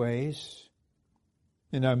certain ways,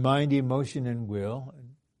 in our mind, emotion, and will,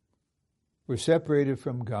 we're separated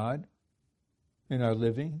from God in our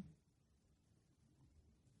living.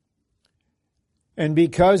 And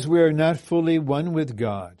because we are not fully one with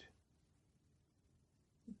God,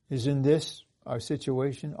 isn't this our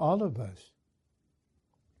situation? All of us.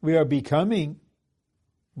 We are becoming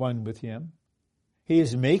one with Him. He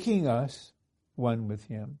is making us one with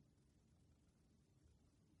Him.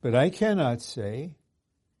 But I cannot say,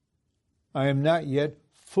 I am not yet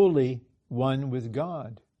fully one with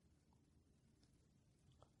God.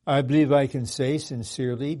 I believe I can say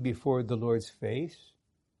sincerely before the Lord's face,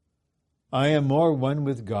 I am more one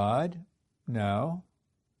with God now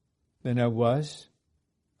than I was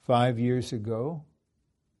 5 years ago,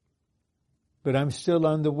 but I'm still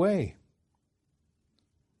on the way.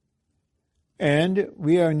 And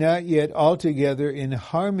we are not yet altogether in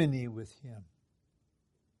harmony with Him.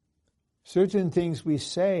 Certain things we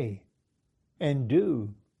say and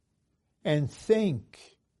do and think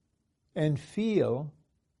and feel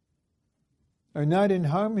are not in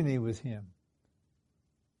harmony with Him.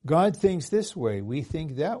 God thinks this way, we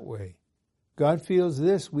think that way. God feels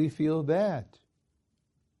this, we feel that.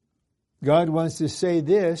 God wants to say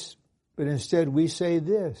this, but instead we say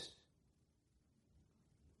this.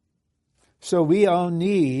 So we all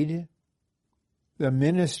need the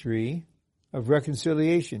ministry of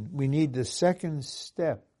reconciliation. We need the second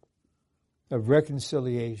step of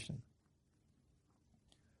reconciliation.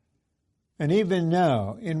 And even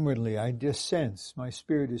now, inwardly, I just sense my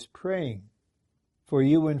spirit is praying for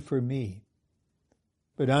you and for me,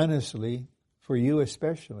 but honestly, for you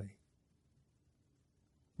especially.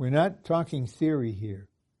 We're not talking theory here.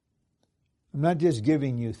 I'm not just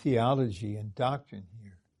giving you theology and doctrine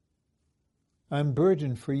here. I'm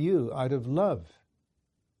burdened for you out of love,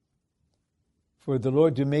 for the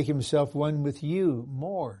Lord to make Himself one with you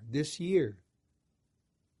more this year.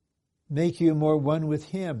 Make you more one with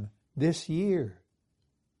Him this year,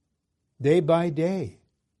 day by day.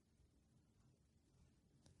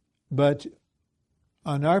 But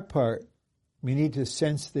on our part, we need to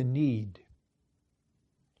sense the need.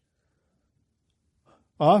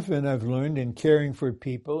 Often I've learned in caring for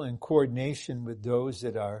people in coordination with those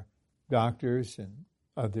that are doctors and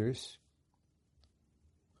others,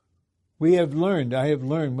 I have learned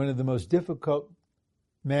one of the most difficult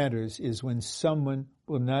matters is when someone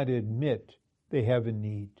will not admit they have a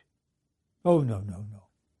need. Oh, no.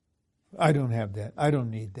 I don't have that. I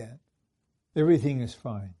don't need that. Everything is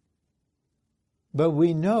fine. But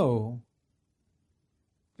we know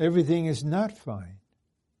everything is not fine.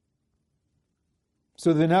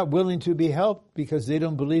 So they're not willing to be helped because they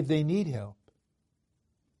don't believe they need help.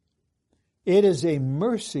 It is a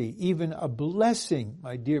mercy, even a blessing,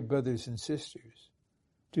 my dear brothers and sisters,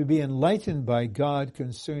 to be enlightened by God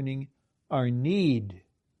concerning our need.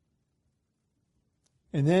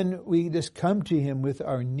 And then we just come to Him with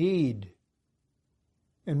our need,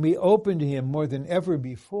 and we open to Him more than ever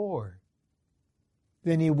before.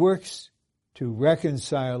 Then He works to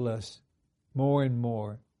reconcile us more and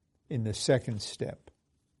more in the second step.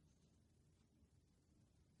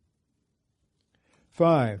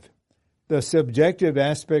 5. The subjective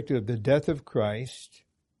aspect of the death of Christ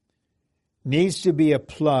needs to be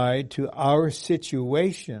applied to our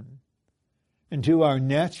situation and to our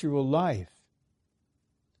natural life.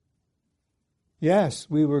 Yes,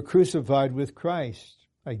 we were crucified with Christ.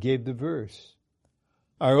 I gave the verse.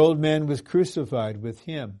 Our old man was crucified with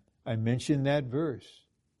Him. I mentioned that verse.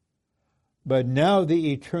 But now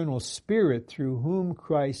the eternal Spirit, through whom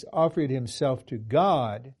Christ offered Himself to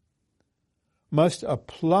God, must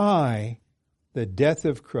apply the death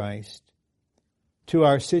of Christ to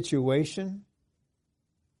our situation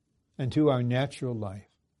and to our natural life.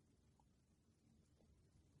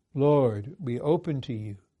 Lord, we open to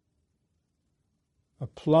you.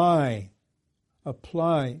 Apply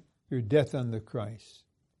your death on the cross,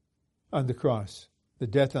 the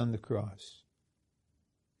death on the cross,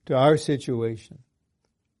 to our situation.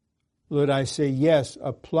 Lord, I say, yes,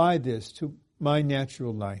 apply this to my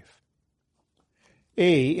natural life.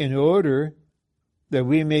 In order that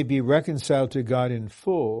we may be reconciled to God in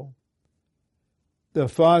full, the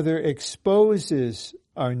Father exposes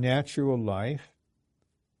our natural life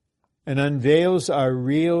and unveils our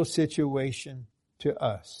real situation to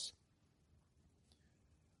us.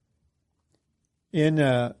 In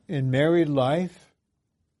married life,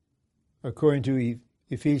 according to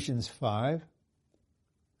Ephesians 5,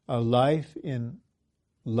 a life in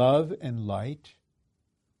love and light,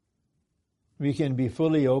 we can be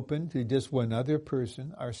fully open to just one other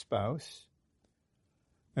person, our spouse.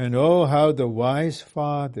 And oh, how the wise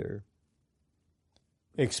Father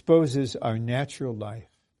exposes our natural life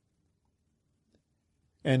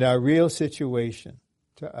and our real situation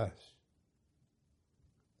to us.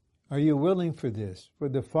 Are you willing for this, for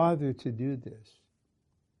the Father to do this?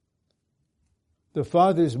 The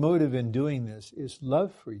Father's motive in doing this is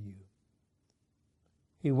love for you.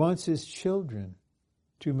 He wants His children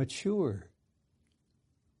to mature.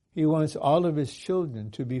 He wants all of His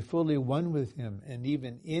children to be fully one with Him and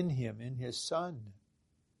even in Him, in His Son.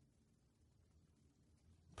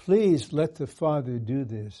 Please let the Father do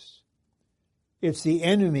this. It's the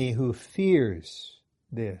enemy who fears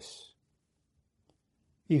this.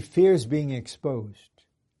 He fears being exposed.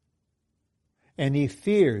 And he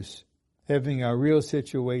fears having our real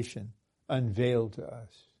situation unveiled to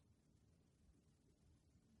us.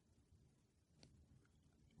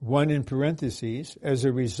 One in parentheses, as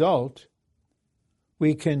a result,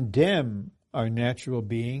 we condemn our natural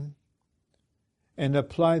being and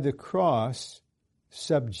apply the cross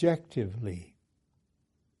subjectively.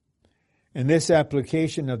 And this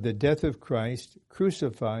application of the death of Christ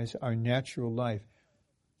crucifies our natural life.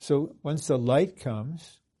 So once the light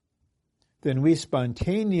comes, then we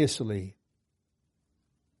spontaneously,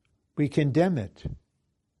 we condemn it.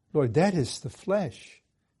 Lord, that is the flesh.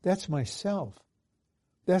 That's myself.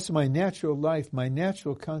 That's my natural life, my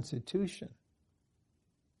natural constitution.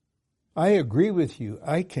 I agree with you.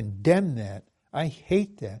 I condemn that. I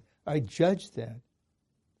hate that. I judge that.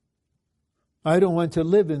 I don't want to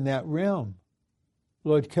live in that realm.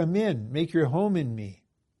 Lord, come in. Make your home in me.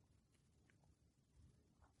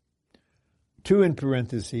 2 in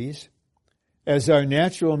parentheses, as our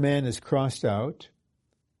natural man is crossed out,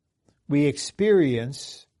 we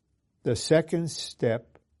experience the second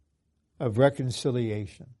step of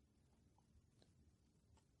reconciliation.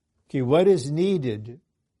 Okay, what is needed?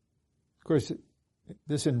 Of course,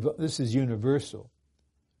 this is universal.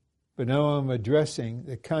 But now I'm addressing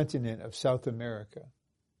the continent of South America.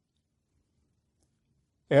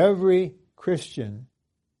 Every Christian,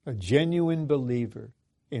 a genuine believer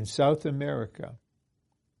in South America,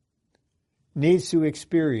 needs to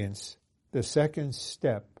experience the second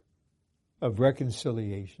step of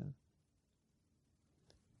reconciliation.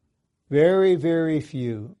 Very, very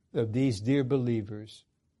few of these dear believers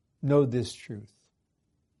know this truth.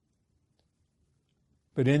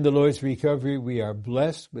 But in the Lord's recovery, we are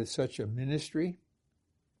blessed with such a ministry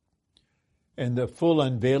and the full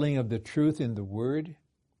unveiling of the truth in the Word.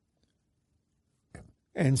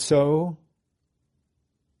 And so,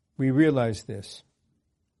 we realize this.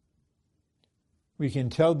 We can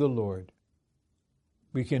tell the Lord,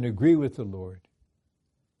 we can agree with the Lord,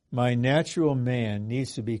 my natural man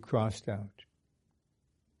needs to be crossed out.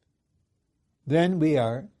 Then we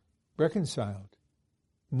are reconciled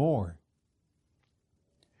more.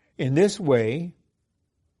 In this way,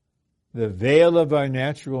 the veil of our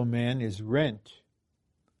natural man is rent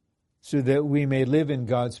so that we may live in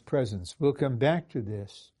God's presence. We'll come back to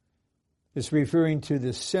this. It's referring to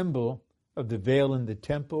the symbol of the veil in the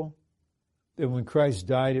temple, that when Christ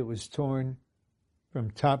died it was torn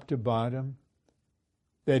from top to bottom.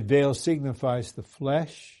 That veil signifies the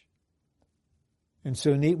flesh. And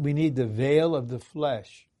so we need the veil of the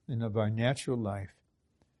flesh and of our natural life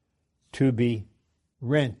to be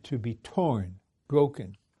rent, to be torn,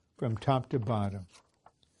 broken from top to bottom.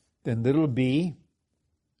 Then little b,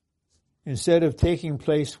 instead of taking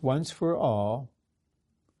place once for all,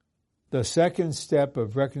 the second step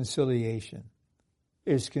of reconciliation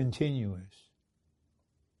is continuous.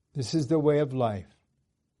 This is the way of life,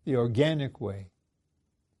 the organic way,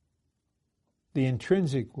 the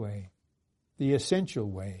intrinsic way, the essential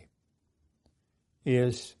way,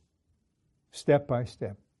 is step by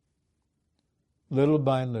step, little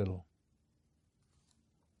by little.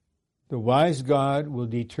 The wise God will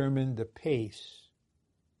determine the pace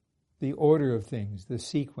the order of things, the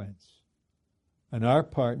sequence. On our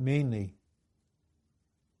part, mainly,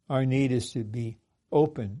 our need is to be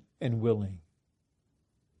open and willing.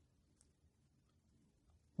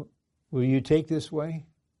 Will you take this way?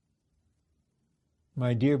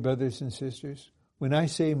 My dear brothers and sisters, when I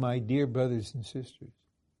say my dear brothers and sisters,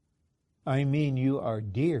 I mean you are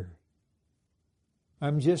dear.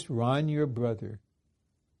 I'm just Ron, your brother.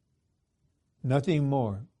 Nothing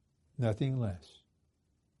more, nothing less.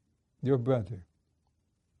 Your brother.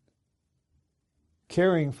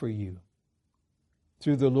 Caring for you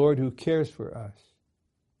through the Lord who cares for us.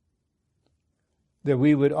 That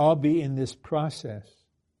we would all be in this process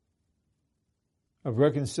of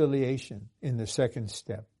reconciliation in the second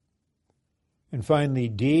step. And finally,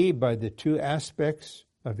 D, by the two aspects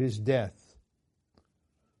of his death.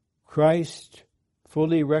 Christ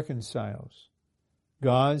fully reconciles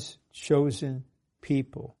God's chosen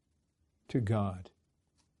people to God.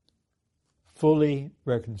 Fully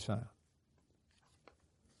reconciled.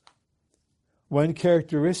 One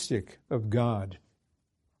characteristic of God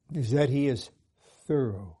is that he is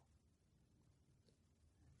thorough.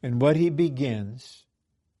 And what he begins,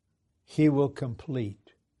 he will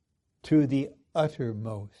complete to the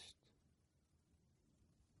uttermost.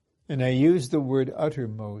 And I use the word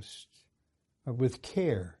uttermost with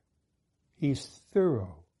care. He's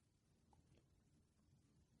thorough.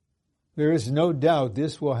 There is no doubt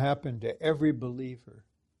this will happen to every believer.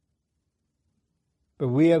 But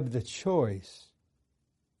we have the choice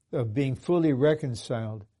of being fully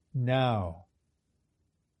reconciled now,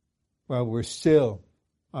 while we're still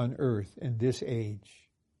on earth in this age,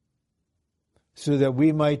 so that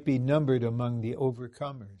we might be numbered among the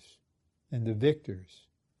overcomers and the victors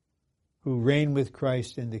who reign with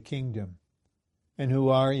Christ in the kingdom and who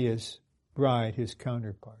are his bride, his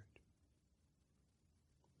counterpart.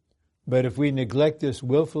 But if we neglect this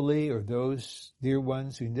willfully, or those dear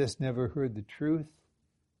ones who just never heard the truth,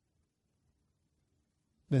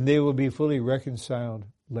 then they will be fully reconciled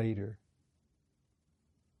later.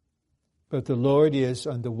 But the Lord is,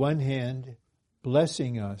 on the one hand,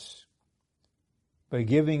 blessing us by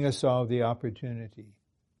giving us all the opportunity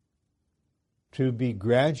to be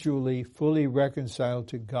gradually fully reconciled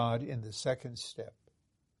to God in the second step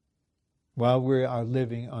while we are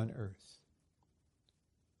living on earth.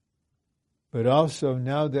 But also,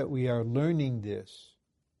 now that we are learning this,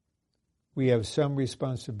 we have some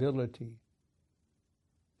responsibility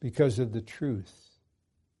because of the truth.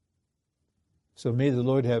 So may the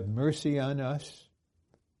Lord have mercy on us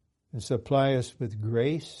and supply us with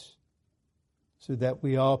grace so that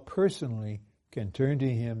we all personally can turn to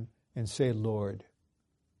him and say, Lord,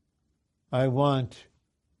 I want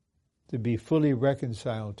to be fully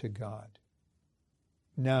reconciled to God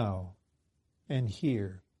now and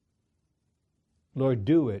here. Lord,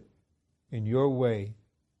 do it in your way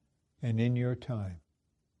and in your time.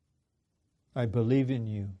 I believe in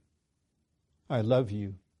you. I love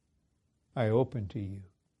you. I open to you.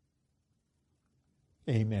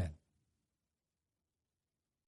 Amen.